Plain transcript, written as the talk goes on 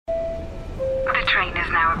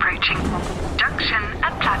now approaching. Junction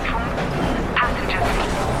at platform.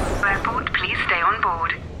 Passengers. Airport, please stay on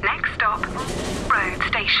board. Next stop, road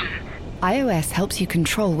station. iOS helps you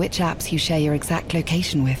control which apps you share your exact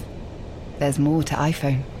location with. There's more to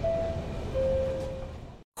iPhone.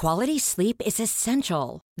 Quality sleep is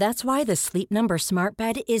essential. That's why the Sleep Number Smart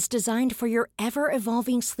Bed is designed for your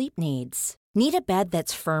ever-evolving sleep needs. Need a bed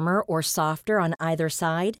that's firmer or softer on either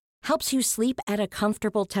side? Helps you sleep at a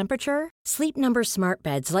comfortable temperature? Sleep Number Smart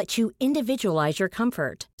Beds let you individualize your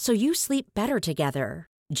comfort, so you sleep better together.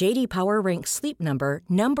 J.D. Power ranks Sleep Number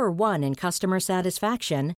number 1 in customer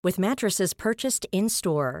satisfaction with mattresses purchased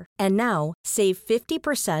in-store. And now, save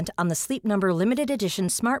 50% on the Sleep Number Limited Edition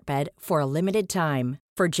Smart Bed for a limited time.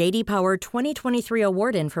 For J.D. Power 2023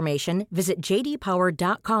 award information, visit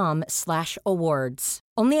jdpower.com/awards.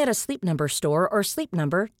 Only at a Sleep Number store or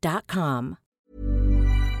sleepnumber.com.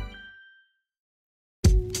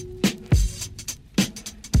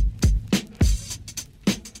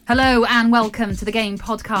 Hello and welcome to the Game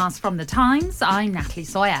Podcast from The Times. I'm Natalie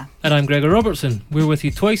Sawyer. And I'm Gregor Robertson. We're with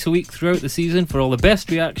you twice a week throughout the season for all the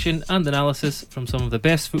best reaction and analysis from some of the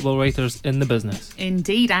best football writers in the business.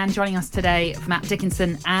 Indeed, and joining us today, Matt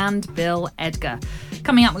Dickinson and Bill Edgar.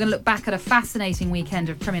 Coming up, we're going to look back at a fascinating weekend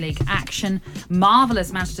of Premier League action.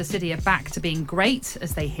 Marvellous Manchester City are back to being great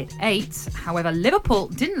as they hit 8. However, Liverpool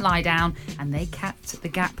didn't lie down and they kept the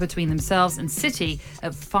gap between themselves and City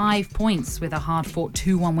at 5 points with a hard-fought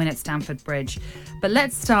 2-1 win at Stamford Bridge. But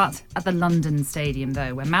let's start at the London Stadium,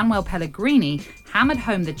 though, where Manuel Pellegrini hammered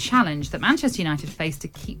home the challenge that Manchester United faced to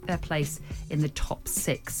keep their place in the top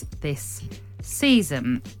 6 this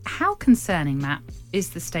season. How concerning, Matt, is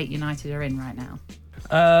the state United are in right now?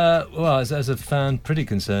 Well, as a fan, pretty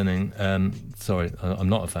concerning. Sorry, I'm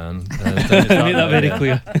not a fan. Make that very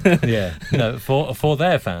clear. Yeah, no, for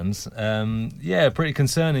their fans, pretty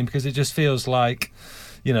concerning because it just feels like,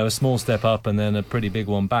 you know, a small step up and then a pretty big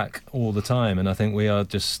one back all the time. And I think we are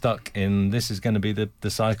just stuck in, this is going to be the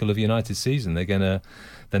cycle of United's season. They're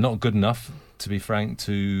not good enough, to be frank,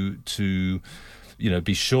 to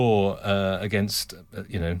be sure against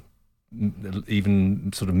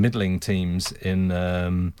even sort of middling teams in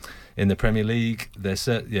the Premier League. They're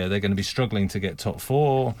going to be struggling to get top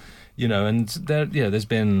 4. And there's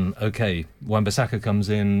been Wan-Bissaka comes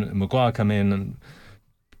in, Maguire come in, and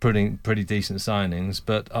pretty decent signings,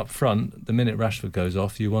 but up front, the minute Rashford goes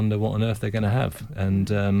off, you wonder what on earth they're going to have. And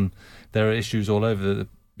there are issues all over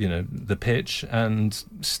the pitch, and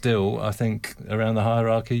still, I think, around the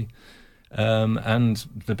hierarchy. And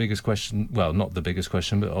the biggest question, well, not the biggest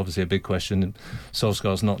question, but obviously a big question,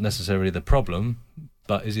 Solskjaer's not necessarily the problem,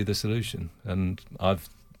 but is he the solution? And I've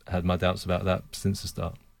had my doubts about that since the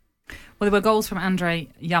start. Well, there were goals from Andrei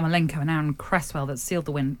Yarmolenko and Aaron Cresswell that sealed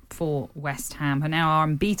the win for West Ham, who now are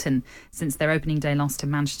unbeaten since their opening day loss to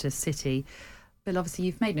Manchester City. Bill, obviously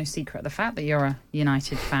you've made no secret of the fact that you're a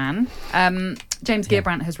United fan. James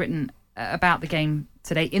Gearbrandt has written about the game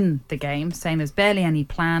today in The Game, saying there's barely any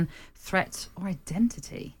plan, threat or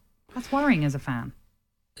identity. That's worrying as a fan.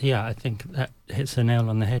 Yeah, I think that hits the nail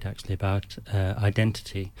on the head, actually, about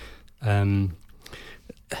identity.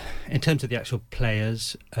 In terms of the actual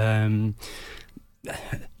players,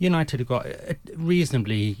 United have got a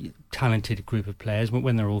reasonably talented group of players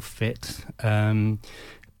when they're all fit.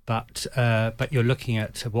 But you're looking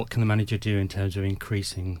at what can the manager do in terms of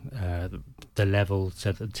increasing the level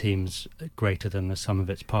so that the team's greater than the sum of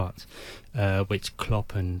its parts, which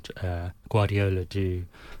Klopp and Guardiola do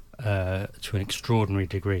to an extraordinary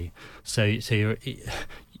degree. So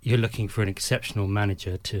you're looking for an exceptional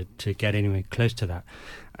manager to get anywhere close to that.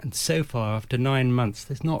 And so far, after 9 months,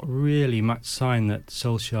 there's not really much sign that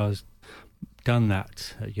Solskjaer's done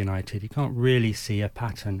that at United. You can't really see a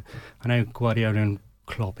pattern. I know Guardiola and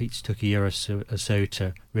Klopp each took a year or so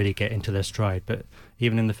to really get into their stride, but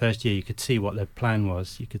even in the first year you could see what their plan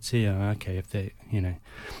was. You could see, if they, very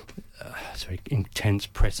intense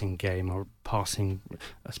pressing game or passing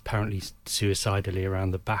apparently suicidally around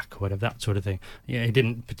the back or whatever, that sort of thing. Yeah, it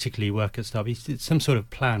didn't particularly work at start. He did some sort of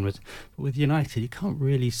plan. With United, you can't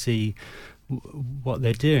really see what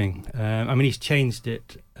they're doing. He's changed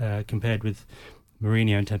it compared with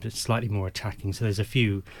Mourinho in terms of slightly more attacking, so they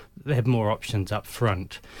have more options up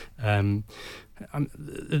front. The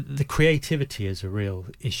creativity is a real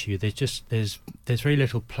issue. There's very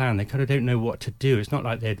little plan. They kind of don't know what to do. It's not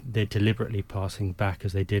like they're deliberately passing back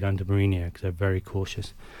as they did under Mourinho, because they're very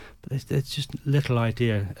cautious. but there's just little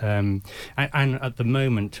idea. And at the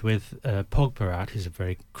moment, with Pogba out, he's a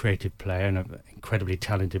very creative player and an incredibly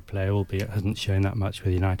talented player, albeit hasn't shown that much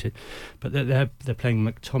with United. But they're playing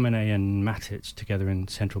McTominay and Matic together in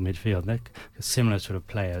central midfield. They're similar sort of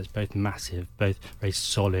players, both massive, both very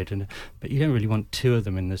solid, but you don't really want two of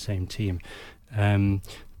them in the same team.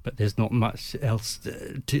 But there's not much else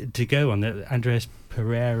to go on. Andreas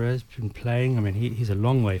Pereira's been playing. I mean, he's a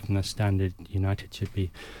long way from the standard United should be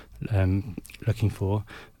looking for.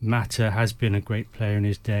 Mata has been a great player in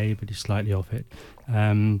his day, but he's slightly off it.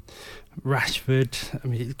 Rashford, I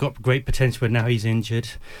mean, he's got great potential, but now he's injured.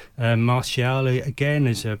 Martial, again,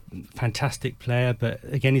 is a fantastic player, but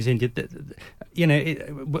again, he's injured.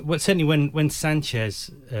 Certainly when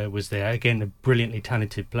Sanchez was there, again, a brilliantly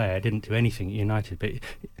talented player, didn't do anything at United, but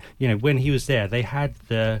when he was there, they had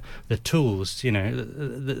the tools,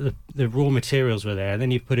 the raw materials were there.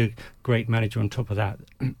 Then you put a great manager on top of that.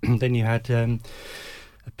 Then you had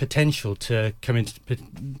potential to come in to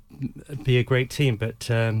be a great team, but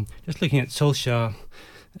just looking at Solskjaer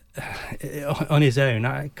on his own,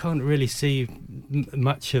 I can't really see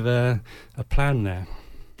much of a plan there.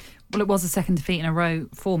 Well, it was the second defeat in a row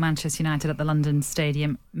for Manchester United at the London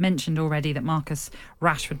Stadium. Mentioned already that Marcus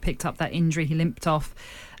Rashford picked up that injury. He limped off,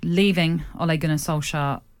 leaving Ole Gunnar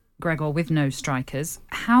Solskjaer, Gregor, with no strikers.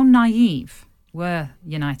 How naive were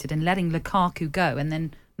United in letting Lukaku go and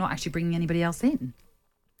then not actually bringing anybody else in?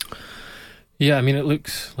 Yeah, I mean, it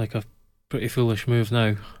looks like a pretty foolish move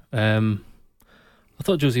now. I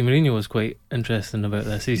thought Jose Mourinho was quite interesting about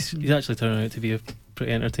this. He's actually turning out to be a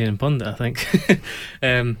pretty entertaining pundit, I think.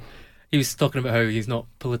 He was talking about how he's not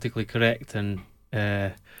politically correct, and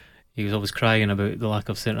he was always crying about the lack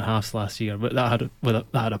of centre halves last year. But that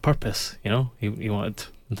had a purpose, He wanted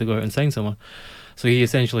them to go out and sign someone. So he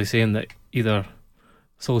essentially saying that either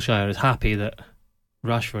Solskjaer is happy that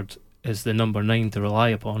Rashford is the number 9 to rely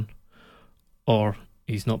upon, or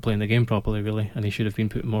he's not playing the game properly, really, and he should have been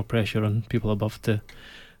putting more pressure on people above to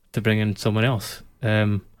bring in someone else.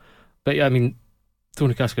 But yeah, I mean,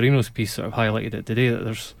 Tony Cascarino's piece sort of highlighted it today,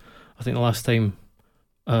 that I think the last time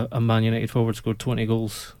a Man United forward scored 20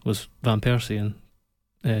 goals was Van Persie in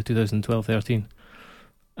 2012-13.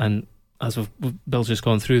 And as Bill's just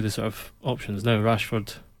gone through the sort of options now,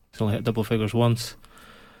 Rashford has only hit double figures once.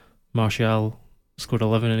 Martial scored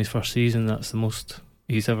 11 in his first season. That's the most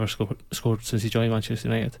he's ever scored since he joined Manchester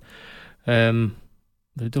United.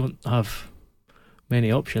 They don't have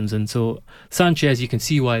many options, and so Sanchez, you can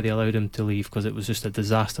see why they allowed him to leave, because it was just a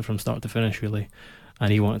disaster from start to finish, really,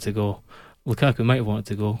 and he wanted to go. Lukaku might have wanted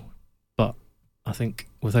to go, but I think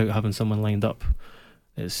without having someone lined up,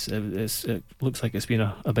 it looks like it's been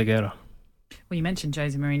a big error. Well, you mentioned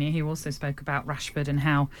Jose Mourinho. He also spoke about Rashford and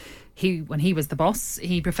how when he was the boss,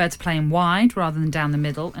 he preferred to play him wide rather than down the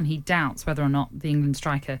middle, and he doubts whether or not the England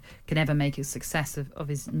striker can ever make a success of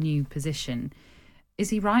his new position. Is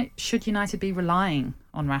he right? Should United be relying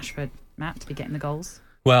on Rashford, Matt, to be getting the goals?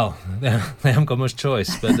 Well, they haven't got much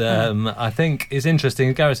choice, but I think it's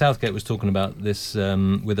interesting. Gareth Southgate was talking about this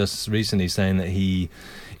with us recently, saying that he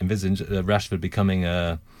envisaged Rashford becoming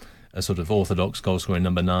a sort of orthodox goal-scoring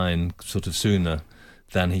number 9 sort of sooner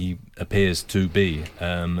than he appears to be.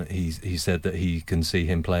 He said that he can see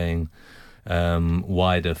him playing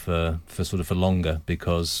wider for longer,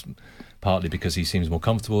 partly because he seems more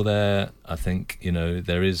comfortable there. I think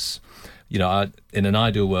there is. In an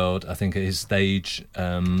ideal world, I think at his stage,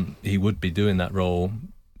 he would be doing that role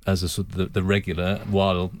as a sort of the regular,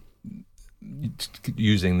 while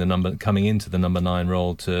using coming into the number 9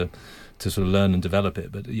 role to sort of learn and develop it.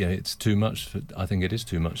 But it's too much. I think it is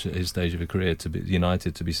too much at his stage of a career to be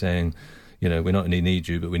United to be saying, we not only need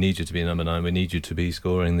you, but we need you to be number 9. We need you to be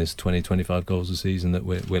scoring this 20-25 goals a season that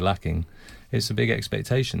we're lacking. It's a big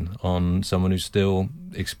expectation on someone who's still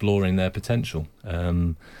exploring their potential.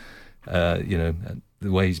 The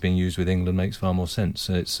way he's being used with England makes far more sense.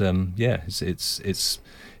 So it's a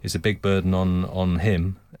big burden on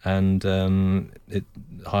him, and it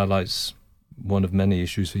highlights one of many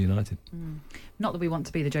issues for United. Not that we want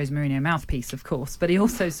to be the Jose Mourinho mouthpiece, of course, but he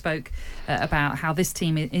also spoke about how this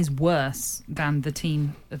team is worse than the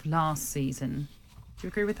team of last season. Do you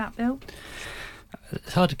agree with that, Bill?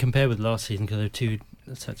 It's hard to compare with last season because they're two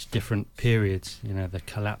such different periods. The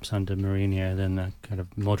collapse under Mourinho, then the kind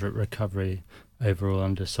of moderate recovery overall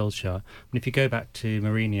under Solskjaer. And if you go back to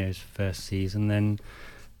Mourinho's first season, then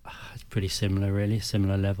it's pretty similar, really,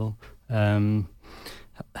 similar level.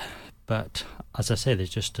 But as I say,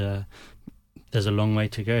 there's a long way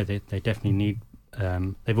to go. They definitely need.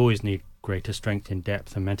 They've always greater strength in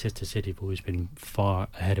depth, and Manchester City have always been far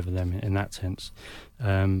ahead of them in that sense.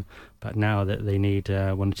 But now that they need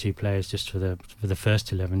one or two players just for the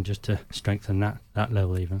first 11, just to strengthen that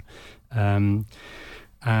level even.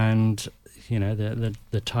 And you know,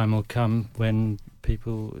 the time will come when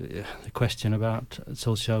the question about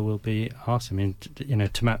Solskjaer will be asked. I mean, you know,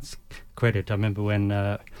 to Matt's credit, I remember when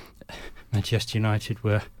Manchester United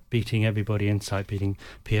were beating everybody in sight, beating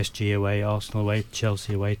PSG away, Arsenal away,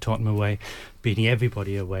 Chelsea away, Tottenham away, beating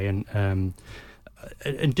everybody away, and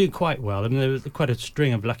doing quite well. I mean, there was quite a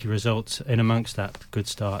string of lucky results in amongst that good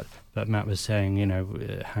start. But Matt was saying, you know,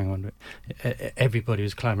 hang on, everybody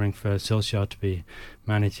was clamouring for Solskjaer to be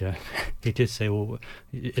manager. He did say, well,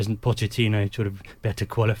 isn't Pochettino sort of better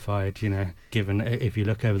qualified, you know, given if you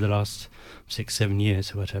look over the last 6-7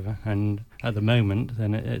 years or whatever. And at the moment,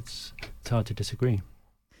 then it's hard to disagree.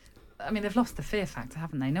 I mean, they've lost the fear factor,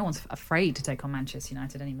 haven't they? No one's afraid to take on Manchester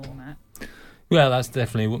United anymore, Matt. Well, that's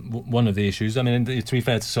definitely one of the issues. I mean, to be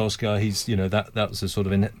fair to Solskjaer, he's, you know, that was a sort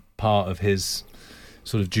of part of his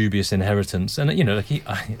sort of dubious inheritance, and you know, like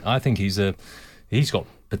I think he's got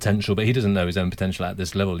potential, but he doesn't know his own potential at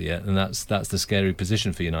this level yet, and that's the scary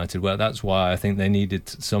position for United. Well, that's why I think they needed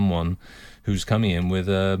someone who's coming in with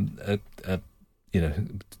a you know,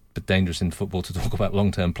 but dangerous in football to talk about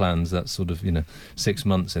long-term plans. That's sort of, you know, 6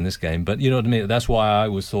 months in this game, but you know what I mean. That's why I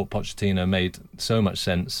always thought Pochettino made so much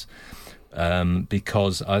sense.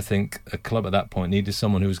 Because I think a club at that point needed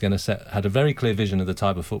someone who was going to had a very clear vision of the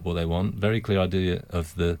type of football they want, very clear idea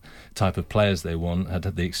of the type of players they want, had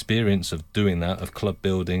the experience of doing that, of club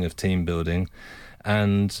building, of team building,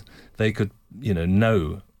 and they could, you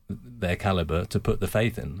know their calibre to put the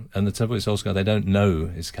faith in. And the trouble with Solskjaer, they don't know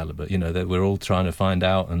his calibre. You know, we're all trying to find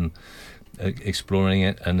out and exploring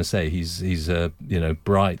it. And to say he's a, you know,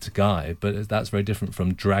 bright guy, but that's very different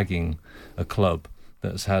from dragging a club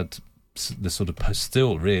that's had the sort of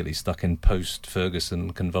still really stuck in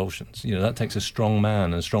post-Ferguson convulsions. You know, that takes a strong man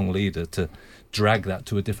and a strong leader to drag that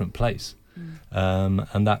to a different place.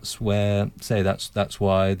 And that's where, that's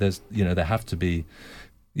why there's, you know, there have to be,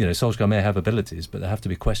 you know, Solskjaer may have abilities, but there have to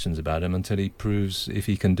be questions about him until he proves if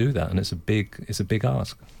he can do that, and it's a big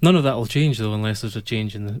ask. None of that will change though unless there's a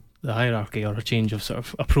change in the hierarchy or a change of sort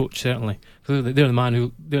of approach. Certainly, they're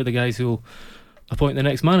the guys who'll appoint the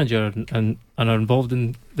next manager and are involved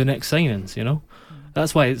in the next signings. You know,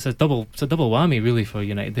 that's why it's a double whammy really for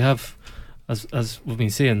United. They have, as we've been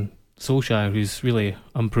saying, Solskjaer, who's really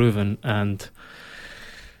unproven, and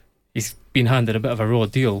he's been handed a bit of a raw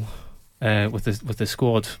deal with the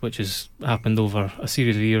squad, which has happened over a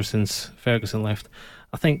series of years since Ferguson left.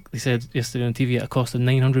 I think they said yesterday on TV it cost them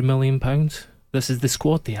 £900 million. This is the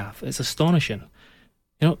squad they have. It's astonishing.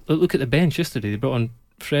 You know, look at the bench yesterday. They brought on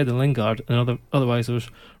Fred and Lingard, and otherwise there was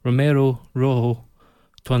Romero, Rojo,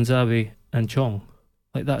 Tuanzebe and Chong.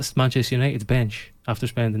 Like, that's Manchester United's bench after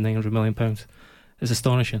spending £900 million. It's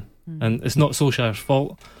astonishing. And it's not Solskjaer's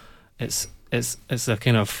fault. It's a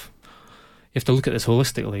kind of, you have to look at this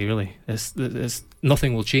holistically, really. It's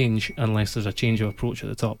nothing will change unless there's a change of approach at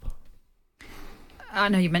the top. I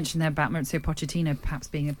know you mentioned there about Mauricio Pochettino perhaps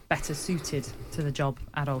being better suited to the job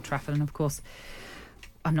at Old Trafford, and of course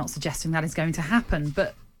I'm not suggesting that is going to happen,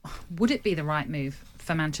 but would it be the right move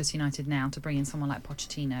for Manchester United now to bring in someone like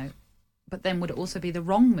Pochettino? But then would it also be the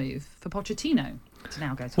wrong move for Pochettino to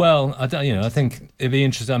now go to? Well, I think it'd be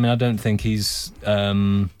interesting. I mean, I don't think he's.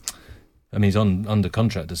 He's under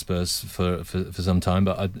contract to Spurs for some time,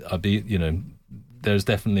 but I'd be, you know, there's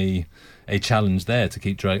definitely a challenge there to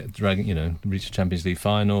keep dragging, you know, reach the Champions League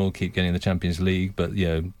final, keep getting the Champions League, but you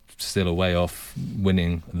know, still a way off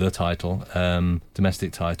winning the title,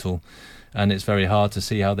 domestic title, and it's very hard to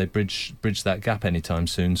see how they bridge that gap anytime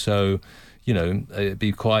soon. So, you know, it'd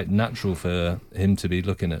be quite natural for him to be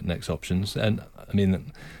looking at next options. And I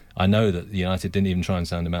mean, I know that United didn't even try and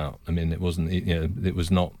sound him out. I mean, it wasn't, you know, it was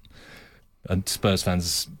not. And Spurs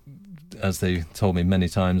fans, as they told me many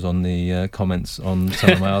times on the comments on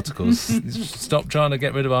some of my articles, stop trying to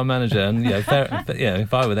get rid of our manager. And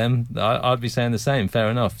if I were them, I'd be saying the same. Fair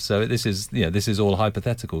enough. So this is all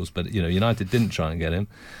hypotheticals. But you know, United didn't try and get him.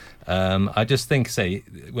 I just think,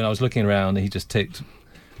 when I was looking around, he just ticked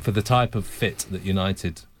for the type of fit that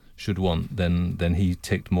United should want. Then he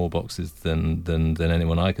ticked more boxes than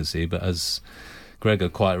anyone I could see. But as Gregor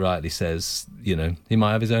quite rightly says, you know, he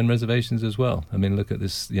might have his own reservations as well. I mean, look at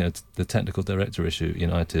this, you know, the technical director issue at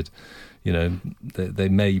United. You know, they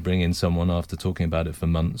may bring in someone after talking about it for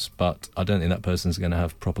months, but I don't think that person's going to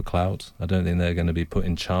have proper clout. I don't think they're going to be put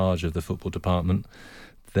in charge of the football department.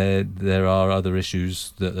 There are other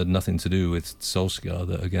issues that had nothing to do with Solskjaer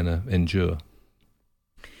that are going to endure.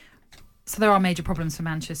 So there are major problems for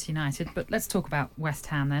Manchester United, but let's talk about West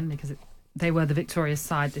Ham then, because they were the victorious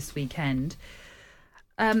side this weekend.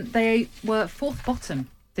 They were fourth bottom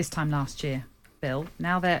this time last year, Bill.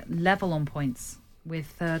 Now they're level on points with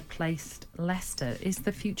third-placed Leicester. Is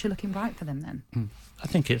the future looking bright for them then? I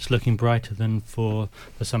think it's looking brighter than for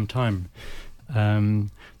some time.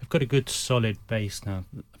 They've got a good solid base now.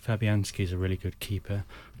 Fabianski's a really good keeper.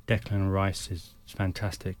 Declan Rice is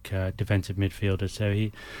fantastic defensive midfielder, so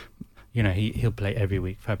he'll play every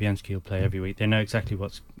week. Fabianski will play every week. They know exactly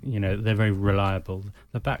they're very reliable.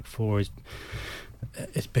 The back four is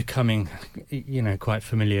becoming, quite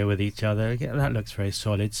familiar with each other. That looks very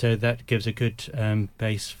solid. So that gives a good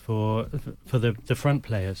base for the front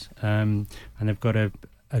players. And they've got a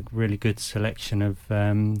really good selection of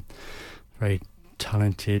very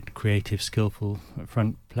talented, creative, skillful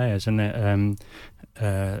front players. And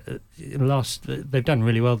they've done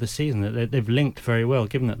really well this season. They've linked very well,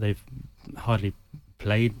 given that they've hardly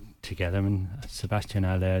played together. I mean, Sebastian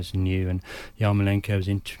Haller is new, and Yarmolenko was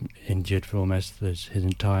injured for almost his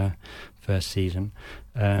entire first season.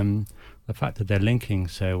 The fact that they're linking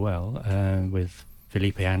so well with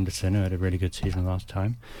Felipe Anderson, who had a really good season last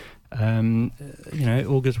time, it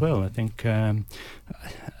augurs well. I think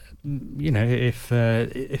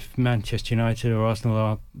if Manchester United or Arsenal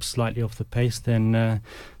are slightly off the pace, then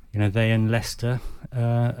they and Leicester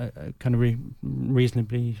are kind of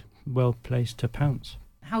reasonably well placed to pounce.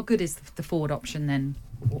 How good is the forward option then,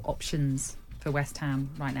 or options for West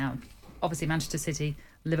Ham right now? Obviously Manchester City,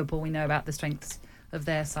 Liverpool, we know about the strengths of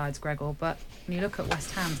their sides, Gregor, but when you look at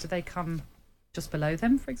West Ham, do they come just below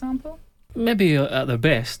them, for example? Maybe at their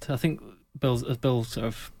best. I think as Bill sort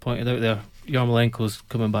of pointed out there, Yarmolenko's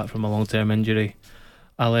coming back from a long-term injury.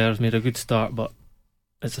 Aller's made a good start, but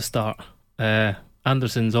it's a start.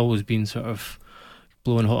 Anderson's always been sort of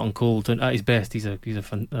blowing hot and cold, and at his best he's a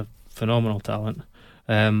phenomenal talent.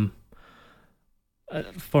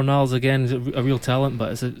 Fornals again is a real talent,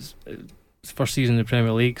 but it's his first season in the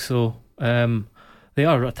Premier League, so they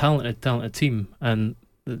are a talented team, and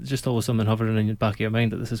just always something hovering in the back of your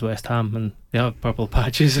mind that this is West Ham and they have purple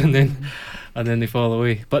patches and then they fall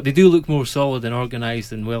away. But they do look more solid and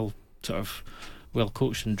organised and well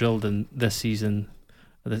coached and drilled in this season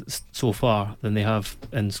so far than they have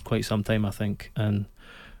in quite some time, I think. And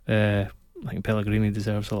I think Pellegrini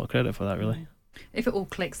deserves a lot of credit for that, really. If it all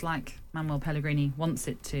clicks like Manuel Pellegrini wants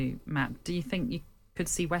it to, Matt, do you think you could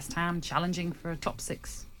see West Ham challenging for a top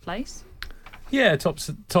 6 place? Yeah, top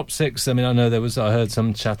 6. I mean, I heard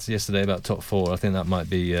some chats yesterday about top 4. I think that might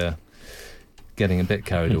be getting a bit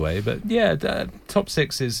carried away. But yeah, top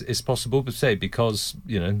 6 is possible, but because,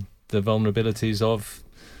 the vulnerabilities of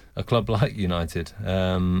a club like United.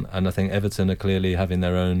 And I think Everton are clearly having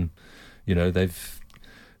their own,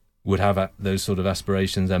 would have those sort of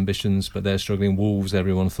aspirations, ambitions, but they're struggling. Wolves,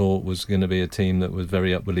 everyone thought was going to be a team that was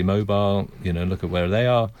very upwardly mobile. Look at where they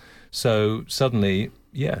are. So suddenly,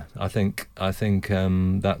 yeah, I think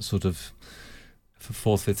that sort of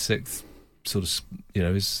 4th, 5th, 6th sort of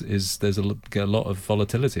is there's a lot of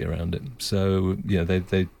volatility around it. So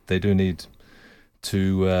they do need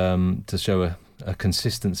to show a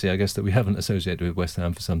consistency, I guess, that we haven't associated with West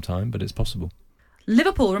Ham for some time, but it's possible.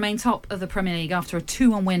 Liverpool remain top of the Premier League after a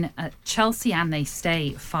 2-1 win at Chelsea, and they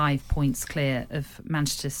stay 5 points clear of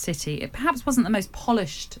Manchester City. It perhaps wasn't the most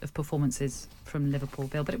polished of performances from Liverpool,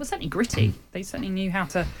 Bill, but it was certainly gritty. They certainly knew how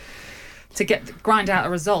to grind out a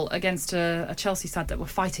result against a Chelsea side that were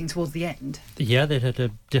fighting towards the end. Yeah, they had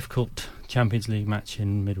a difficult Champions League match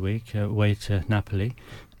in midweek away to Napoli.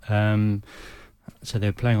 So they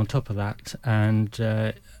were playing on top of that, and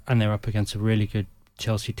they're up against a really good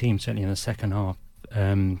Chelsea team, certainly in the second half.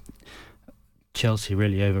 Chelsea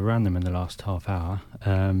really overran them in the last half hour.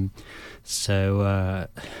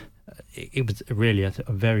 It was really a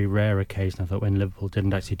very rare occasion, I thought, when Liverpool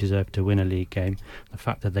didn't actually deserve to win a league game. The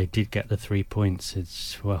fact that they did get the 3 points,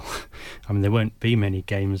 there won't be many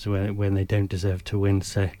games when they don't deserve to win,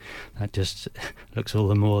 so that just looks all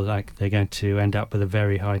the more like they're going to end up with a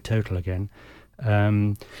very high total again.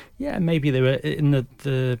 Maybe they were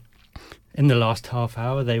in the last half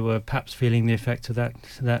hour, they were perhaps feeling the effect of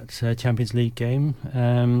that Champions League game,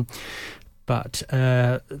 but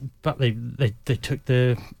they took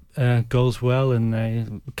the goals well, and they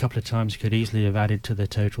a couple of times could easily have added to the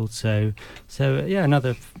total. So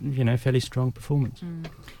another fairly strong performance.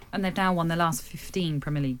 And they've now won their last 15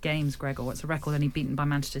 Premier League games, Gregor. It's a record only beaten by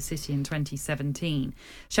Manchester City in 2017.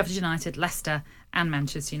 Sheffield United, Leicester and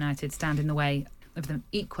Manchester United stand in the way of them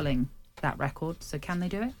equalling that record. So can they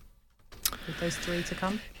do it? With those 3 to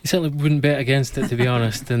come? You certainly wouldn't bet against it, to be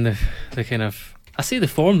honest. And the kind of, I see the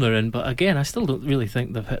form they're in, but again, I still don't really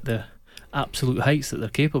think they've hit the absolute heights that they're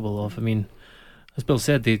capable of. I mean, as Bill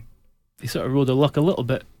said, they sort of rode their luck a little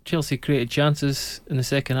bit. Chelsea created chances in the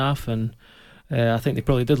second half, and I think they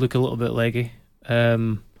probably did look a little bit leggy.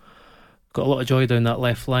 Got a lot of joy down that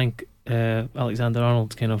left flank.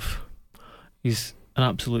 Alexander-Arnold he's an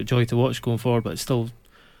absolute joy to watch going forward, but still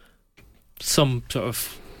some sort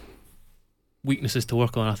of weaknesses to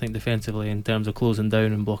work on, I think, defensively in terms of closing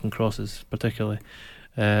down and blocking crosses, particularly.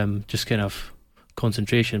 Just kind of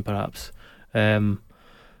concentration, perhaps.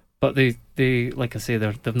 But they like I say,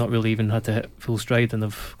 they've not really even had to hit full stride, and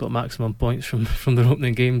they've got maximum points from their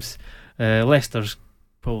opening games. Leicester's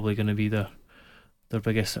probably going to be their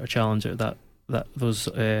biggest sort of challenge at those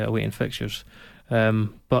awaiting fixtures.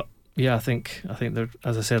 But yeah, I think they're,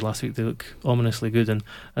 as I said last week, they look ominously good, and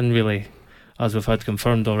really, as we've had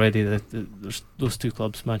confirmed already, that there's those two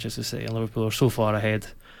clubs, Manchester City and Liverpool, are so far ahead,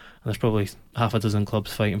 and there's probably half a dozen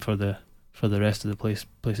clubs fighting for the rest of the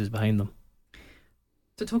places behind them.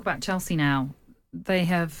 To talk about Chelsea now, they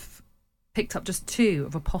have picked up just 2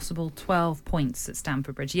 of a possible 12 points at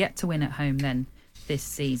Stamford Bridge, yet to win at home then this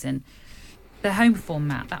season. Their home form,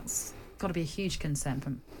 Matt, that's got to be a huge concern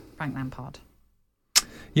from Frank Lampard.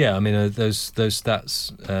 Yeah, I mean, those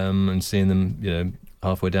stats and seeing them,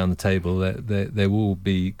 halfway down the table, they will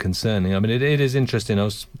be concerning. I mean, it is interesting. I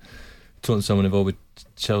was talking to someone involved with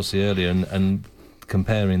Chelsea earlier and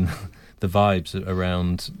comparing the vibes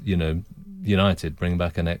around, United, bringing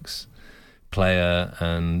back an ex-player,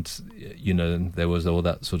 and, there was all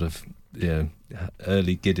that sort of,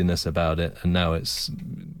 early giddiness about it, and now it's,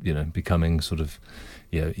 becoming sort of,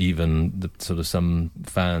 even the sort of some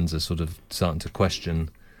fans are sort of starting to question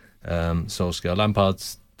Solskjaer.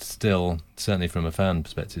 Lampard's still, certainly from a fan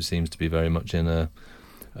perspective, seems to be very much in a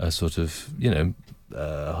sort of,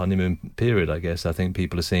 honeymoon period, I guess. I think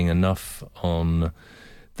people are seeing enough on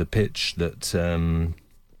the pitch that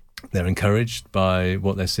they're encouraged by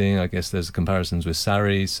what they're seeing. I guess there's comparisons with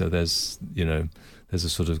Sarri, so there's a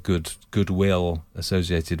sort of goodwill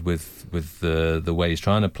associated with the way he's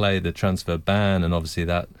trying to play, the transfer ban, and obviously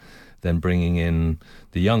that then bringing in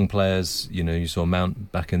the young players. You saw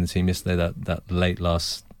Mount back in the team yesterday, that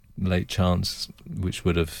late chance which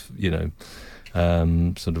would have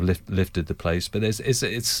sort of lifted the place. But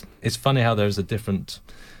it's funny how there's a different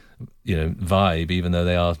vibe, even though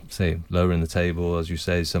they are, say, lower in the table, as you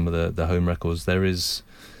say, some of the home records.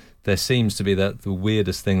 There seems to be the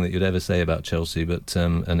weirdest thing that you'd ever say about Chelsea, but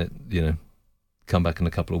and it come back in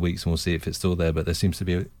a couple of weeks and we'll see if it's still there. But there seems to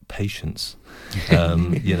be patience, which, I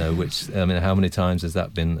mean, how many times has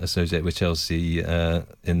that been associated with Chelsea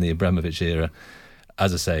in the Abramovich era?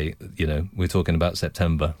 As I say, we're talking about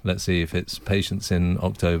September. Let's see if it's patience in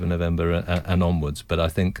October, November, and onwards. But I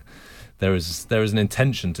think there is an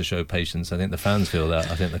intention to show patience. I think the fans feel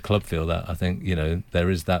that. I think the club feel that. I think there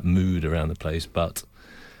is that mood around the place, but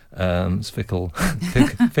it's fickle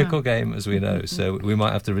game, as we know. So we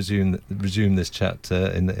might have to resume this chat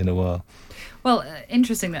in a while. Well,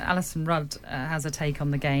 interesting that Alison Rudd has a take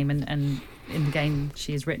on the game, and in the game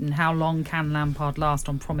she has written, how long can Lampard last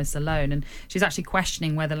on promise alone? And she's actually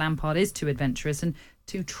questioning whether Lampard is too adventurous and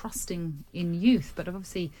too trusting in youth. But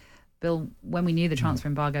obviously, Bill, when we knew the transfer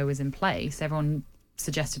embargo was in place, everyone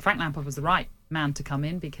suggested Frank Lampard was the right man to come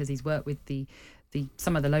in because he's worked with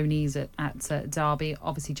some of the loanees at Derby.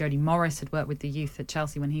 Obviously, Jody Morris had worked with the youth at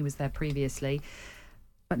Chelsea when he was there previously.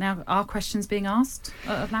 But now, are questions being asked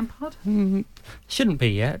of Lampard? Shouldn't be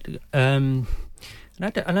yet. And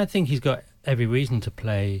I think he's got every reason to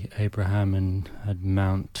play Abraham and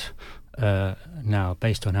Mount now,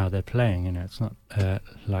 based on how they're playing. It's not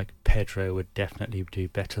like Pedro would definitely do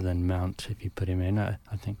better than Mount if you put him in. I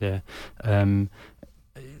think they're...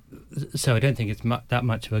 so I don't think it's that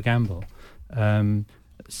much of a gamble.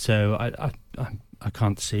 So I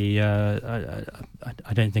can't see. I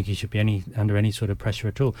don't think he should be under any sort of pressure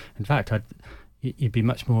at all. In fact, you'd be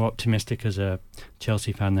much more optimistic as a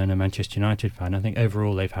Chelsea fan than a Manchester United fan. I think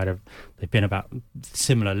overall they've been about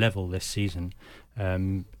similar level this season,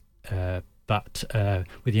 but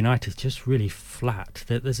with United it's just really flat.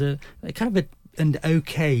 There's a kind of an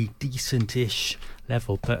okay, decent-ish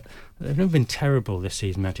level, but they've not been terrible this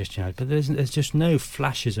season, Manchester United, but there's just no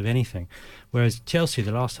flashes of anything. Whereas Chelsea,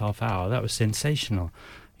 the last half hour, that was sensational.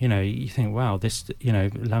 You think, wow, this,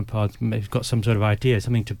 Lampard's got some sort of idea,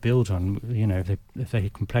 something to build on. If they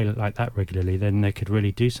can play like that regularly, then they could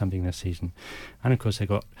really do something this season. And of course, they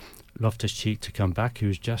got Loftus-Cheek to come back,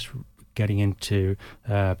 who's just getting into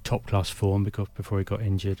top-class form before he got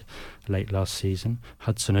injured late last season.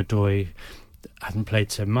 Hudson-Odoi hasn't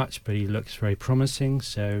played so much, but he looks very promising.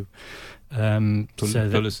 So,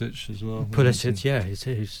 Pulisic as well. Pulisic, yeah, he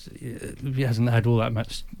hasn't had all that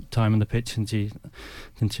much time on the pitch since he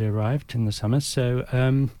arrived in the summer. So,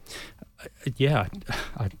 I'd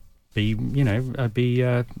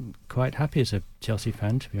be quite happy as a Chelsea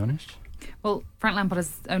fan, to be honest. Well, Frank Lampard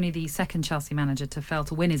is only the second Chelsea manager to fail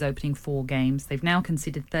to win his opening 4 games. They've now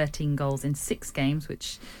conceded 13 goals in 6 games,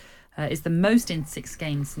 which is the most in 6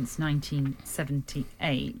 games since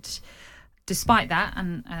 1978. Despite that,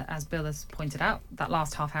 and as Bill has pointed out, that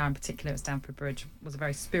last half hour in particular at Stamford Bridge was a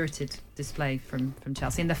very spirited display from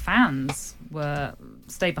Chelsea, and the fans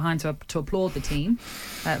stayed behind to applaud the team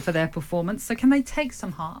for their performance. So can they take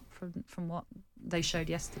some heart from what they showed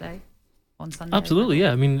yesterday on Sunday? Absolutely,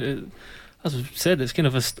 yeah. I mean, as we've said, it's kind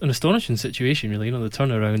of an astonishing situation, really, the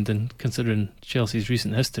turnaround, and considering Chelsea's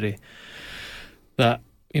recent history, that,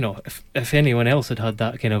 if anyone else had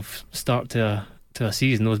that kind of start to a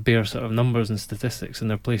season, those bare sort of numbers and statistics and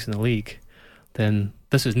their place in the league, then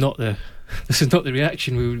this is not the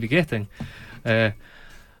reaction we would be getting. So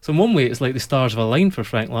in one way, it's like the stars have aligned for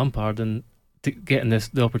Frank Lampard and getting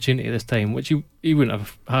the opportunity this time, which he wouldn't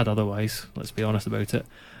have had otherwise. Let's be honest about it,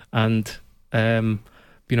 and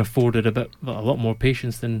been afforded a lot more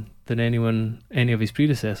patience than any of his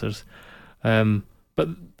predecessors. But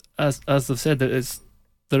as I've said, there is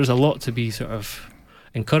a lot to be sort of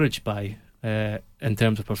encouraged by in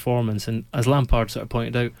terms of performance, and as Lampard sort of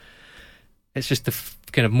pointed out, it's just the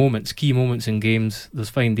kind of key moments in games, those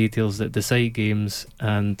fine details that decide games.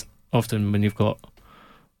 And often when you've got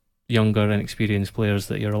younger, inexperienced players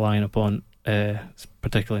that you're relying upon,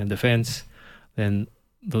 particularly in defence, then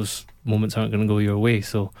those moments aren't going to go your way.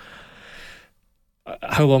 So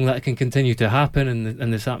how long that can continue to happen,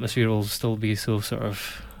 and this atmosphere will still be so sort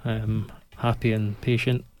of happy and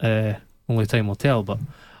patient, only time will tell. But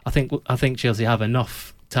I think Chelsea have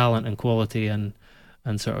enough talent and quality and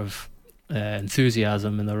sort of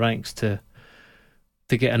enthusiasm in the ranks to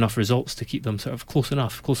get enough results to keep them sort of close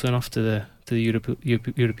enough to the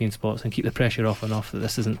European spots, and keep the pressure off enough that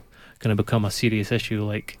this isn't going to become a serious issue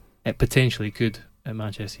like it potentially could at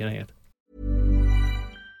Manchester United.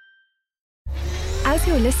 As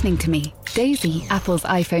you're listening to me, Daisy, Apple's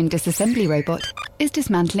iPhone disassembly robot, is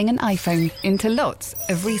dismantling an iPhone into lots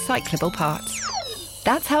of recyclable parts.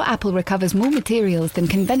 That's how Apple recovers more materials than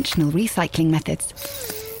conventional recycling methods.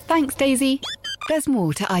 Thanks, Daisy. There's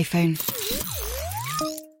more to iPhone.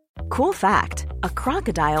 Cool fact, a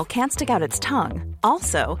crocodile can't stick out its tongue.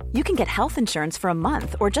 Also, you can get health insurance for a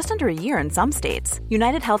month or just under a year in some states.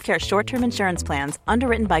 United Healthcare short-term insurance plans,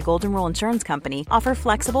 underwritten by Golden Rule Insurance Company, offer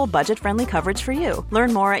flexible, budget-friendly coverage for you.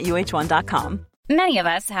 Learn more at uh1.com. Many of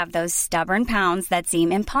us have those stubborn pounds that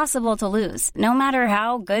seem impossible to lose, no matter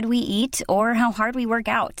how good we eat or how hard we work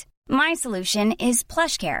out. My solution is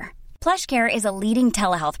PlushCare. PlushCare is a leading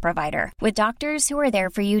telehealth provider with doctors who are there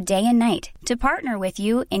for you day and night to partner with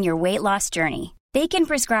you in your weight loss journey. They can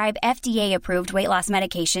prescribe FDA-approved weight loss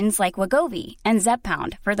medications like Wegovy and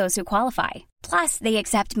Zepbound for those who qualify. Plus, they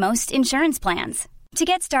accept most insurance plans. To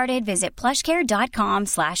get started, visit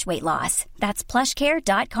plushcare.com/weightloss. That's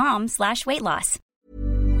plushcare.com/weightloss.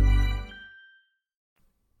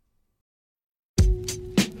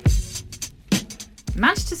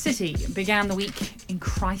 Manchester City began the week in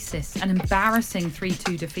crisis, an embarrassing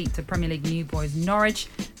 3-2 defeat to Premier League new boys Norwich,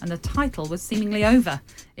 and the title was seemingly over.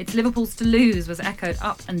 It's Liverpool's to lose was echoed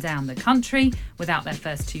up and down the country. Without their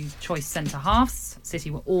first 2 choice centre-halves, City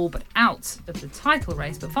were all but out of the title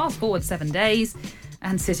race. But fast forward 7 days,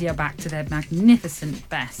 and City are back to their magnificent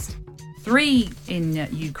best. 3 in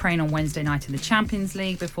Ukraine on Wednesday night in the Champions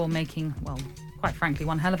League before making, well, quite frankly,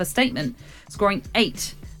 one hell of a statement, scoring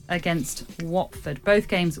 8 against Watford. Both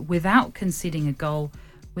games without conceding a goal,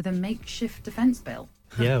 with a makeshift defence, Bill.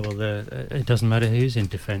 Yeah, well, it doesn't matter who's in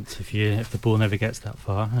defence if the ball never gets that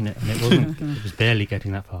far, and it wasn't. It was barely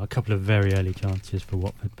getting that far. A couple of very early chances for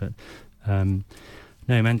Watford, but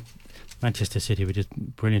Manchester City were just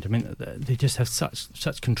brilliant. I mean, they just have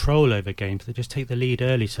such control over games. They just take the lead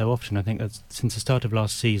early so often. I think that's since the start of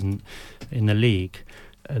last season in the league.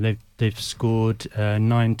 They've scored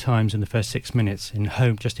 9 times in the first 6 minutes in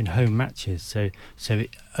home matches. So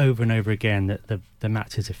over and over again that the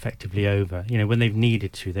match is effectively over. When they've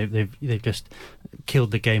needed to, they've just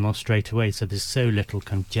killed the game off straight away. So there's so little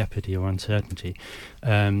kind of jeopardy or uncertainty.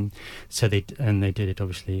 So they did it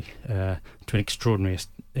obviously to an extraordinary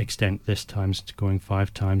extent this time, scoring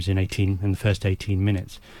 5 times in the first 18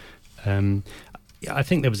 minutes. I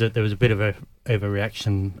think there was a bit of a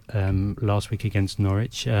overreaction last week against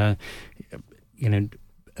Norwich. The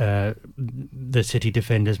City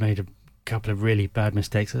defenders made a couple of really bad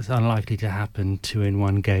mistakes. That's unlikely to happen 2 in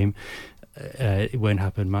one game. It won't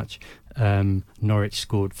happen much. Norwich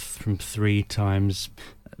scored from 3 times,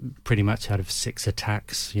 pretty much out of 6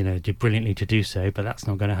 attacks. Did brilliantly to do so, but that's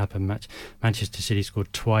not going to happen much. Manchester City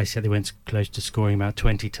scored twice, yet they went close to scoring about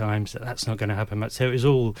 20 times. That's not going to happen much. So it was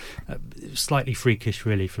all slightly freakish,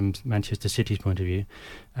 really, from Manchester City's point of view,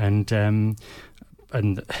 and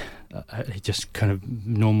just kind of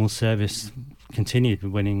normal service continued,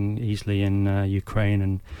 winning easily in Ukraine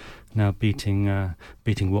and now beating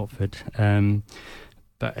Watford.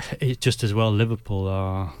 But it's just as well Liverpool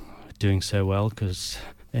are doing so well, because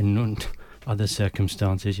in other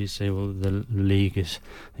circumstances you say, well, the league is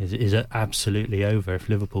absolutely over if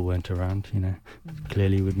Liverpool weren't around.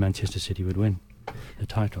 Clearly Manchester City would win the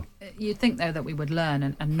title. You'd think, though, that we would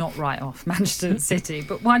learn and not write off Manchester City,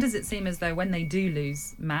 but why does it seem as though when they do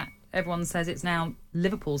lose, Matt, everyone says it's now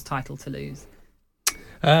Liverpool's title to lose?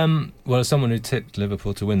 Well, as someone who tipped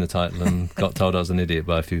Liverpool to win the title and got told I was an idiot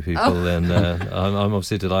by a few people, then I'm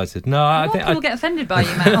obviously delighted. No, I think people get offended by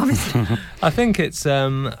you, Matt. Obviously, I think it's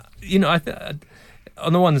on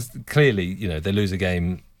the ones clearly, they lose a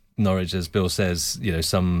game. Norwich, as Bill says,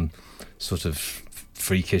 some sort of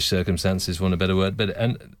freakish circumstances, for want of a better word,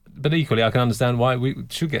 but equally, I can understand why we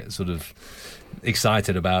should get sort of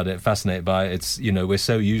excited about it, fascinated by it. It's we're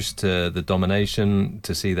so used to the domination.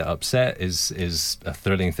 To see that upset is a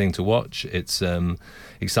thrilling thing to watch. It's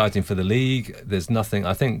exciting for the league. There's nothing,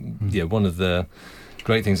 I think, one of the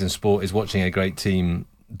great things in sport is watching a great team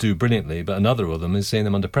do brilliantly, but another of them is seeing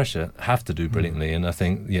them under pressure have to do brilliantly. And I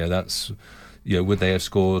think that's would they have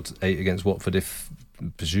scored 8 against Watford if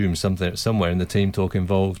presume somewhere in the team talk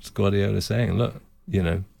involved Guardiola saying, look,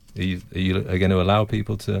 are you going to allow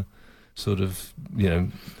people to sort of,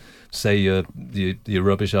 say you're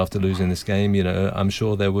rubbish after losing this game? I'm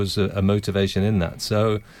sure there was a motivation in that.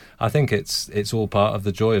 So I think it's all part of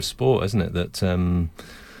the joy of sport, isn't it? That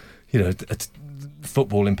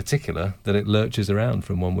football in particular, that it lurches around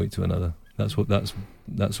from one week to another. That's what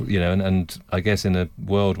and I guess in a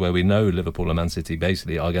world where we know Liverpool and Man City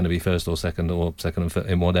basically are going to be first or second and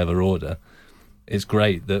in whatever order, it's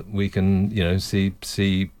great that we can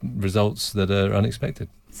see results that are unexpected.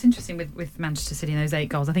 It's interesting with Manchester City and those 8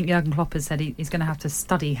 goals. I think Jurgen Klopp has said he's going to have to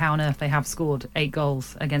study how on earth they have scored 8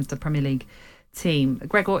 goals against a Premier League team.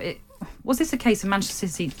 Gregor, was this a case of Manchester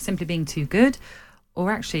City simply being too good,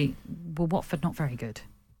 or actually were Watford not very good?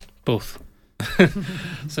 Both.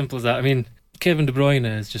 Simple as that. I mean, Kevin De Bruyne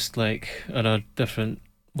is just like on a different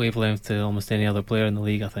wavelength to almost any other player in the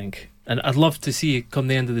league, I think. And I'd love to see, come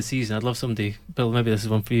the end of the season, I'd love somebody, Bill, maybe this is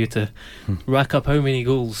one for you, to rack up how many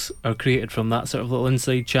goals are created from that sort of little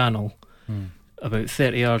inside channel about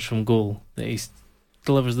 30 yards from goal that he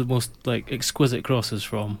delivers the most exquisite crosses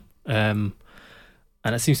from. And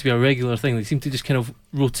it seems to be a regular thing. They seem to just kind of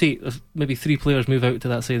rotate. Maybe 3 players move out to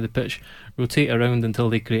that side of the pitch, rotate around until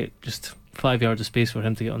they create just 5 yards of space for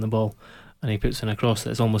him to get on the ball, and he puts in a cross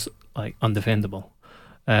that's almost undefendable.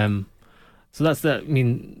 So that's that. I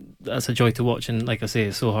mean, that's a joy to watch, and like I say,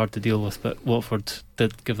 it's so hard to deal with. But Watford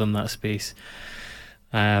did give them that space,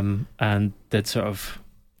 and did sort of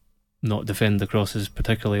not defend the crosses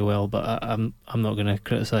particularly well. But I'm not going to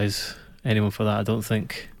criticise anyone for that. I don't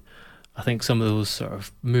think. I think some of those sort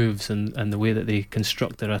of moves and the way that they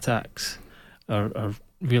construct their attacks are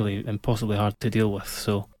really impossibly hard to deal with.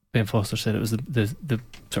 So Ben Foster said it was the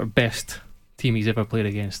sort of best team he's ever played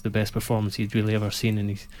against, the best performance he'd really ever seen, and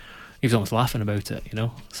he was almost laughing about it,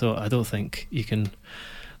 So I don't think you can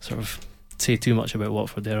sort of say too much about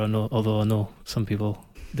Watford there, although I know some people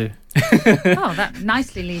do. Oh, that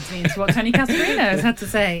nicely leads me into what Tony Castorino has had to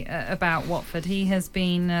say about Watford. He has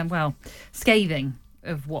been, scathing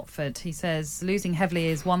of Watford. He says losing heavily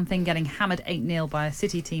is one thing, getting hammered 8-0 by a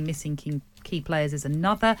City team missing key players is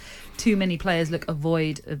another. Too many players look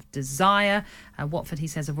void of desire. Watford, he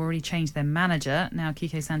says, have already changed their manager. Now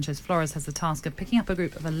Quique Sanchez-Flores has the task of picking up a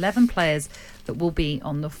group of 11 players that will be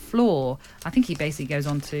on the floor. I think he basically goes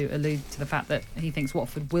on to allude to the fact that he thinks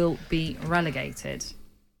Watford will be relegated.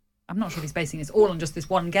 I'm not sure if he's basing this all on just this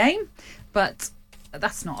one game, but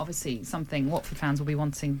that's not obviously something Watford fans will be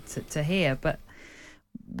wanting to hear. But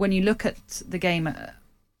when you look at the game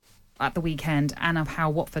at the weekend and of how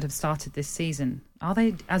Watford have started this season, are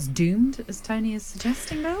they as doomed as Tony is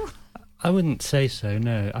suggesting, Bill? I wouldn't say so,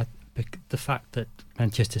 no. The fact that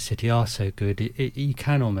Manchester City are so good, you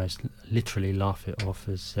can almost literally laugh it off,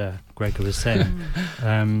 as Gregor was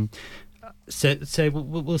saying. So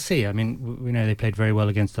we'll see. I mean, we know they played very well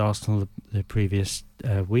against Arsenal the previous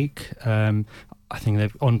week. I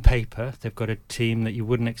think on paper they've got a team that you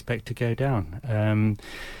wouldn't expect to go down, and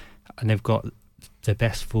they've got their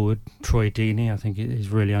best forward, Troy Deeney, I think is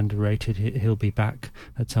really underrated. He'll be back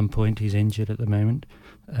at some point. He's injured at the moment.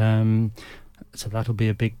 So that'll be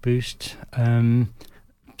a big boost.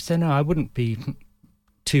 So no, I wouldn't be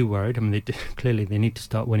too worried. I mean, clearly they need to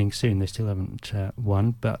start winning soon. They still haven't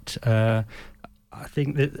won, but I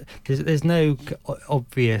think that there's no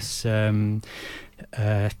obvious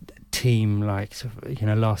team like,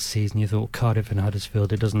 last season you thought Cardiff and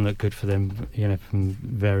Huddersfield, it doesn't look good for them, from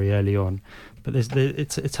very early on. But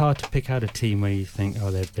it's hard to pick out a team where you think,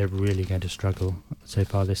 oh, they're really going to struggle so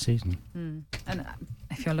far this season. And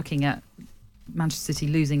if you're looking at Manchester City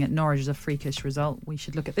losing at Norwich as a freakish result, we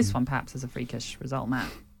should look at this one perhaps as a freakish result, Matt.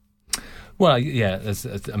 Well, yeah,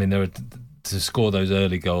 there are to score those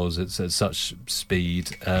early goals at such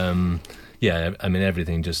speed.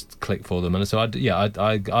 Everything just clicked for them, and so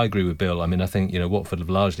I agree with Bill. I mean, I think Watford have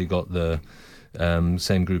largely got the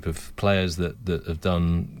same group of players that have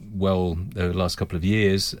done well over the last couple of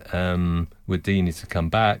years. With Deeney to come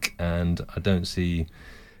back, and I don't see.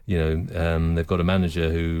 They've got a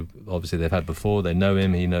manager who obviously they've had before. They know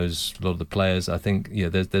him. He knows a lot of the players. I think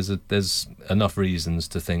there's enough reasons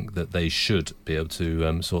to think that they should be able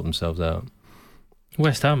to sort themselves out.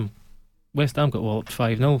 West Ham got walloped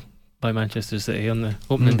 5-0 by Manchester City on the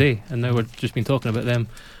opening day, and now we've just been talking about them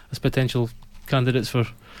as potential candidates for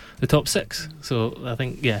the top 6. So I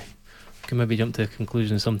think, we can maybe jump to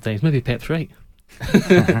conclusions sometimes. Maybe Pep's right.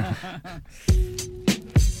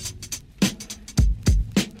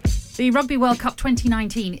 The Rugby World Cup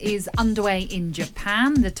 2019 is underway in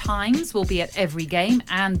Japan. The Times will be at every game,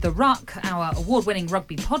 and The Ruck, our award-winning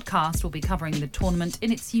rugby podcast, will be covering the tournament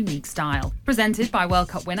in its unique style. Presented by World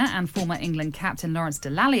Cup winner and former England captain Lawrence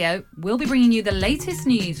Dallaglio, we'll be bringing you the latest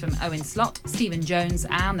news from Owen Slot, Stephen Jones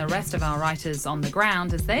and the rest of our writers on the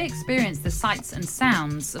ground as they experience the sights and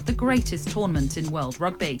sounds of the greatest tournament in world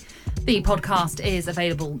rugby. The podcast is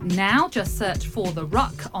available now. Just search for The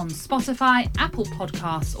Ruck on Spotify, Apple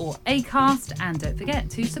Podcasts or Acast, and don't forget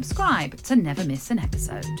to subscribe to never miss an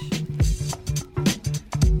episode.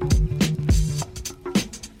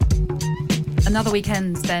 Another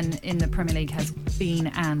weekend then in the Premier League has been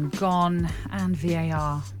and gone, and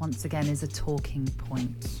VAR once again is a talking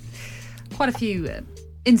point. Quite a few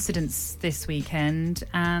incidents this weekend,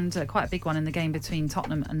 and quite a big one in the game between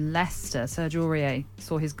Tottenham and Leicester. Serge Aurier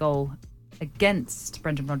saw his goal against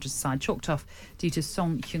Brendan Rodgers' side chalked off due to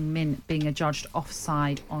Son Heung-min being adjudged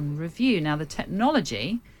offside on review. Now, the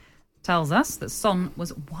technology tells us that Son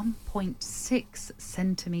was 1.6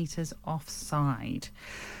 centimetres offside.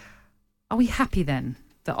 Are we happy then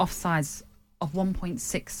that offsides of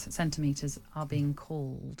 1.6 centimetres are being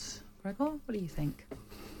called? Gregor, what do you think?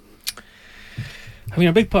 I mean,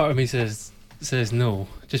 a big part of me says no,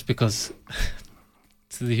 just because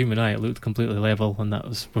to the human eye it looked completely level, and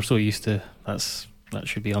we're so used to that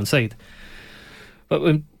should be onside. But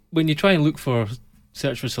when you try and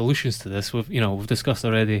search for solutions to this, we've discussed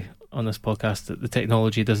already on this podcast that the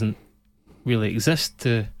technology doesn't really exist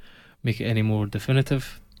to make it any more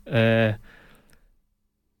definitive. People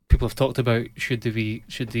have talked about should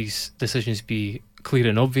these decisions be clear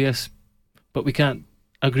and obvious, but we can't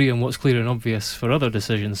agree on what's clear and obvious for other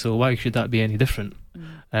decisions, so why should that be any different?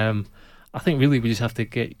 I think really we just have to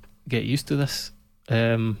get used to this.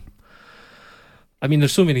 I mean,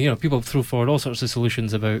 there's so many, people throw forward all sorts of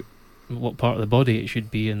solutions about what part of the body it should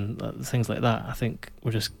be and things like that. I think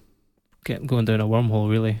we're just going down a wormhole,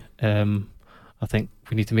 really. I think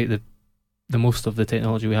we need to make the most of the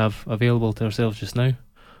technology we have available to ourselves just now,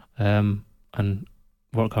 and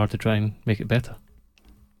work hard to try and make it better.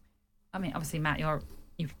 I mean, obviously, Matt,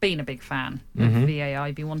 you've been a big fan of VAR.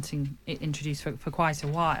 You've been wanting it introduced for quite a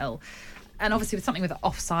while. And obviously with something with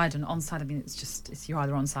offside and onside, I mean, it's you're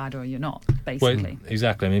either onside or you're not, basically. Well,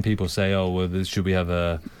 exactly. I mean, people say, should we have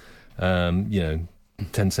a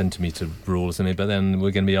 10 centimetre rule or something, but then we're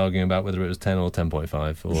going to be arguing about whether it was 10 or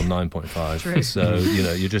 10.5 or 9.5. So,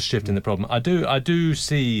 you're just shifting the problem. I do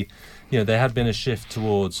see, there had been a shift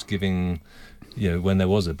towards giving, when there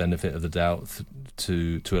was a benefit of the doubt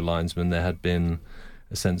to a linesman, there had been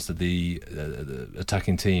a sense that the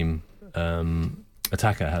attacking team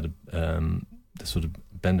attacker had the sort of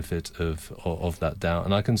benefit of that doubt.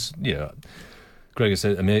 And I can, Gregor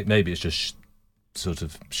said, I mean, maybe it's just sort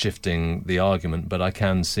of shifting the argument, but I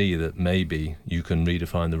can see that maybe you can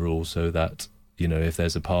redefine the rule so that, if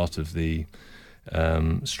there's a part of the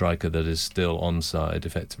striker that is still onside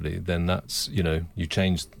effectively, then that's, you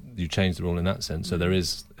change the rule in that sense. So there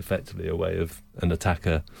is effectively a way of an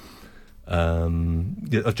attacker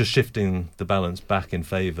of just shifting the balance back in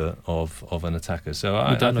favour of an attacker. So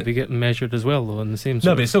would that not be getting measured as well, though, in the same?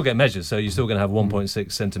 No, but it still get measured. So you're still going to have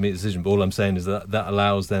 1.6 centimetre decision. But all I'm saying is that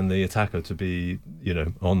allows then the attacker to be,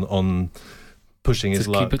 on pushing his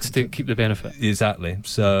luck to keep the benefit. Exactly.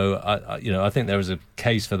 So I think there is a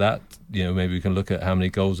case for that. Maybe we can look at how many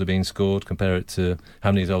goals are being scored, compare it to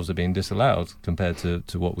how many goals are being disallowed, compared to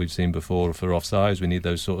what we've seen before for offsides. We need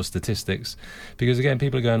those sort of statistics, because again,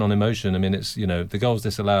 people are going on emotion. I mean, it's the goals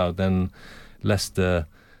disallowed, then Leicester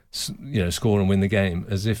score and win the game,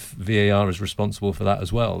 as if VAR is responsible for that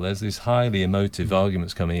as well. There's these highly emotive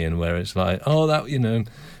arguments coming in where it's like, that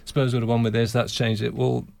Spurs would have won with this, that's changed it.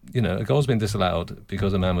 Well, a goal's been disallowed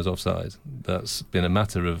because a man was offside. That's been a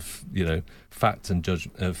matter of fact and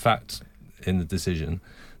fact in the decision.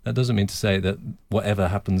 That doesn't mean to say that whatever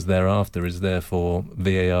happens thereafter is therefore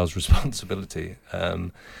VAR's responsibility.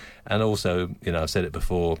 And also, I've said it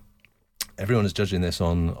before, everyone is judging this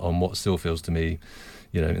on what still feels to me,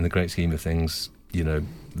 in the great scheme of things,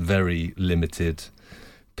 very limited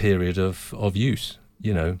period of use.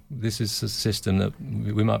 This is a system that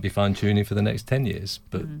we might be fine-tuning for the next 10 years,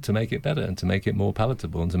 but to make it better and to make it more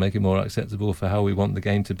palatable and to make it more acceptable for how we want the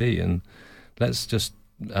game to be. And let's just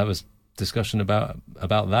have a discussion about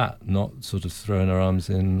that, not sort of throwing our arms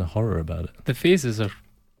in horror about it. The phases are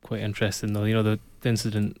quite interesting, though. The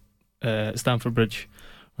incident at Stamford Bridge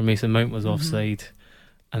where Mason Mount was offside,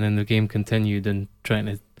 and then the game continued, and trying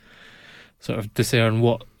to sort of discern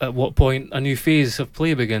at what point a new phase of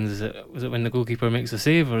play begins. Was it when the goalkeeper makes a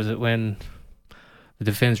save, or is it when the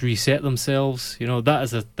defence reset themselves?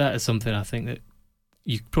 That is something I think that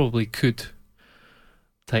you probably could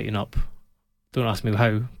tighten up. Don't ask me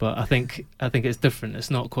how, but I think it's different. It's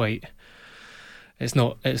not quite. It's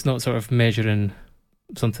not sort of measuring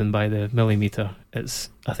something by the millimetre.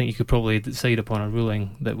 I think you could probably decide upon a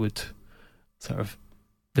ruling that would sort of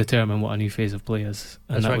determine what a new phase of play is.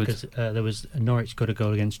 And that's right, because there was Norwich got a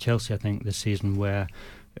goal against Chelsea, I think, this season, where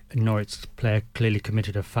a Norwich player clearly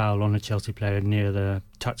committed a foul on a Chelsea player near the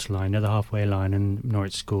touchline, near the halfway line, and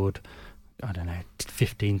Norwich scored,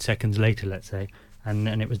 15 seconds later, let's say, and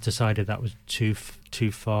it was decided that was too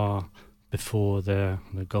far before the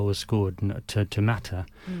goal was scored to matter.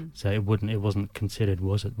 So it wasn't considered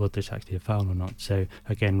was this actually a foul or not. So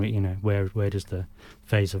again, where does the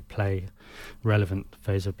relevant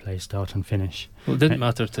phase of play start and finish? Well, it didn't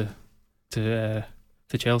matter to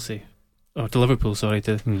Chelsea, or to Liverpool,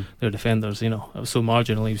 to their defenders. It was so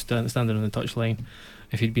marginal. He was standing on the touchline.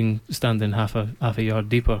 If he'd been standing half a yard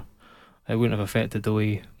deeper, it wouldn't have affected the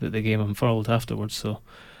way that the game unfurled afterwards. So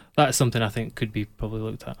that's something I think could be probably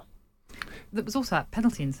looked at. There was also that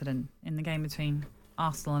penalty incident in the game between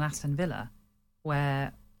Arsenal and Aston Villa,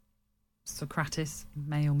 where Socrates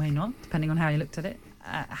may or may not, depending on how you looked at it,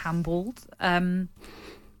 handballed.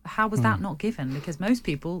 How was that not given? Because most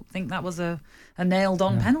people think that was a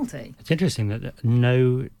nailed-on penalty. It's interesting that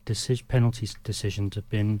no penalty decisions have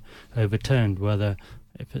been overturned, whether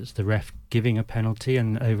if it's the ref giving a penalty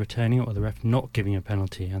and overturning it, or the ref not giving a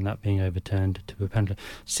penalty and that being overturned to a penalty.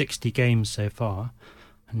 60 games so far,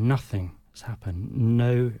 and nothing has happened.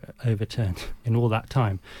 No overturn in all that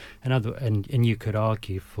time. And you could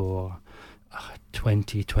argue for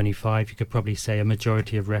 20, 25, you could probably say a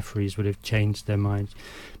majority of referees would have changed their minds,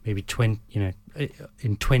 maybe 20,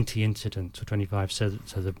 in 20 incidents or 25. So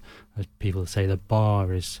as people say, the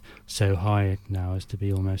bar is so high now as to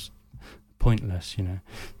be almost pointless.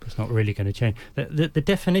 It's not really going to change. The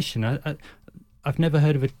definition, I've never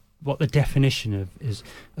heard of what the definition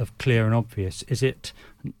of clear and obvious. Is it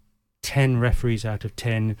 10 referees out of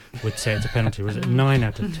 10 would say it's a penalty, or is it 9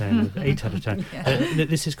 out of 10, or 8 out of 10? Yeah.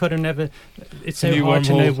 This is kind of never. It's so hard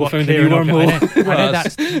to know what clear and obvious.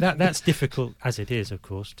 I know that's difficult as it is, of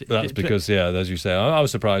course. That's because, as you say, I was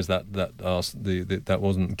surprised that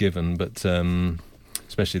wasn't given, but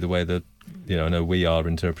especially the way that I know we are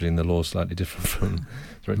interpreting the law slightly different from.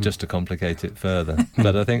 Just to complicate it further.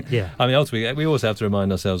 But I think, ultimately, we also have to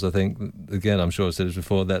remind ourselves, I think, again, I'm sure I said this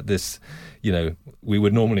before, that this, we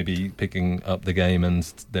would normally be picking up the game and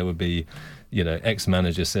there would be,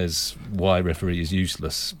 ex-manager says why referee is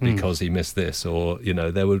useless because he missed this, or,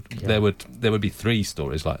 there would be 3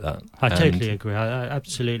 stories like that. I totally agree.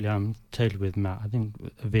 Absolutely, I'm totally with Matt. I think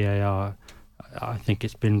VAR, I think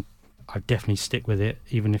I'd definitely stick with it,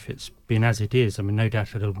 even if it's been as it is. I mean, no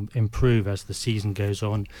doubt it'll improve as the season goes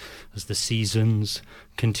on, as the seasons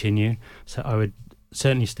continue. So I would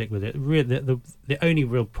certainly stick with it. The only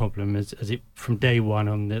real problem is, from day one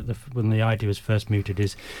on when the idea was first mooted,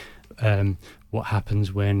 is what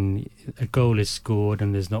happens when a goal is scored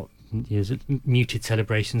and there's not muted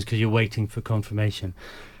celebrations because you're waiting for confirmation.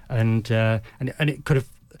 and it could have.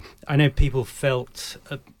 I know people felt.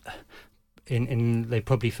 They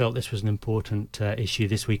probably felt this was an important issue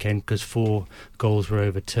this weekend because 4 goals were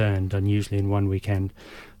overturned, unusually in one weekend.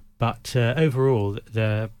 But overall,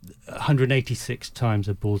 the 186 times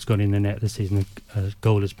a ball's gone in the net this season, a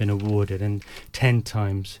goal has been awarded, and 10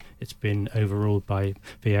 times it's been overruled by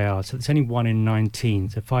VAR. So it's only 1 in 19,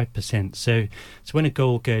 so 5%. So when a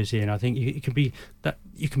goal goes in, I think you can be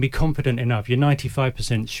confident enough. You're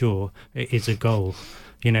 95% sure it is a goal.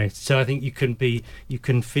 So I think you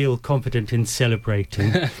can feel confident in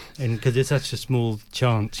celebrating, and because it's such a small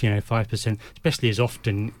chance, 5%, especially as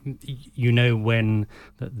often, when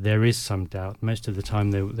there is some doubt. Most of the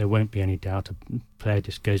time there won't be any doubt. A player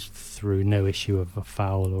just goes through, no issue of a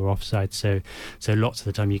foul or offside. So lots of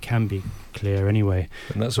the time you can be clear anyway.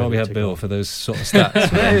 And that's why we have Bill for those sort of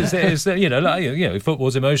stats.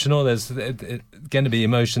 Football's emotional. There's going to be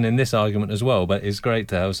emotion in this argument as well. But it's great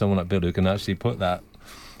to have someone like Bill who can actually put that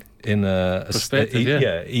in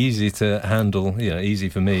easy to handle, easy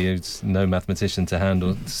for me, it's no mathematician to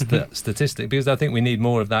handle statistic, because I think we need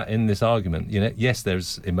more of that in this argument. Yes,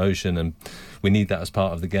 there's emotion and we need that as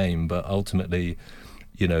part of the game, but ultimately,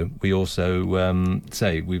 we also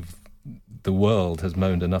say the world has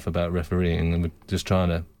moaned enough about refereeing, and we're just trying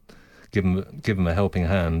to give them a helping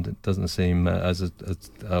hand. It doesn't seem, as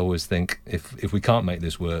I always think, if we can't make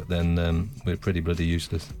this work, then we're pretty bloody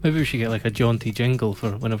useless. Maybe we should get like a jaunty jingle for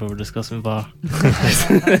whenever we're discussing VAR. Just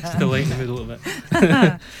to lighten the mood a little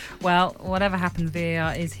bit. Well, whatever happens,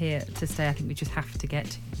 VAR is here to stay. I think we just have to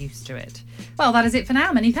get used to it. Well, that is it for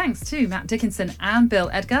now. Many thanks to Matt Dickinson and Bill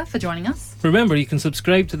Edgar for joining us. Remember, you can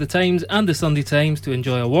subscribe to The Times and The Sunday Times to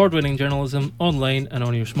enjoy award-winning journalism online and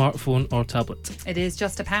on your smartphone or tablet. It is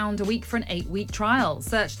just £1 a week for an 8-week trial.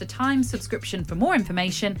 Search The Times subscription for more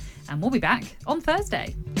information, and we'll be back on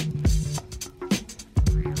Thursday.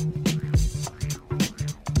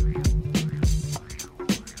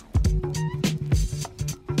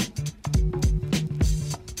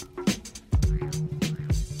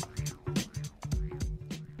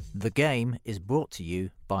 The Game is brought to you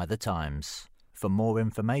by The Times. For more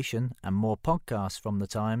information and more podcasts from The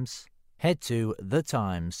Times, head to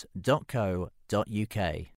thetimes.co.uk.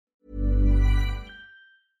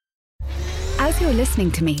 As you're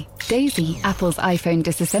listening to me, Daisy, Apple's iPhone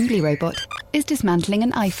disassembly robot, is dismantling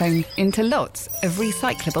an iPhone into lots of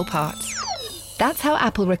recyclable parts. That's how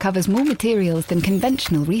Apple recovers more materials than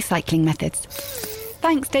conventional recycling methods.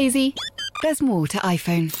 Thanks, Daisy. There's more to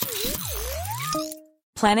iPhone.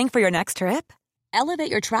 Planning for your next trip?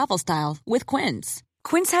 Elevate your travel style with Quince.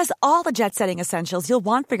 Quince has all the jet-setting essentials you'll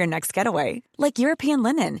want for your next getaway, like European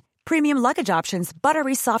linen, premium luggage options,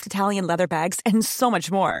 buttery soft Italian leather bags, and so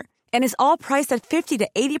much more. And is all priced at 50 to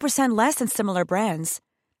 80% less than similar brands.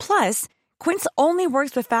 Plus, Quince only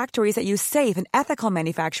works with factories that use safe and ethical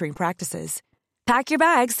manufacturing practices. Pack your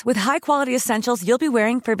bags with high-quality essentials you'll be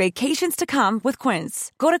wearing for vacations to come with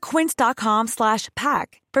Quince. Go to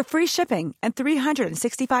quince.com/pack for free shipping and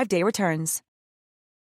 365-day returns.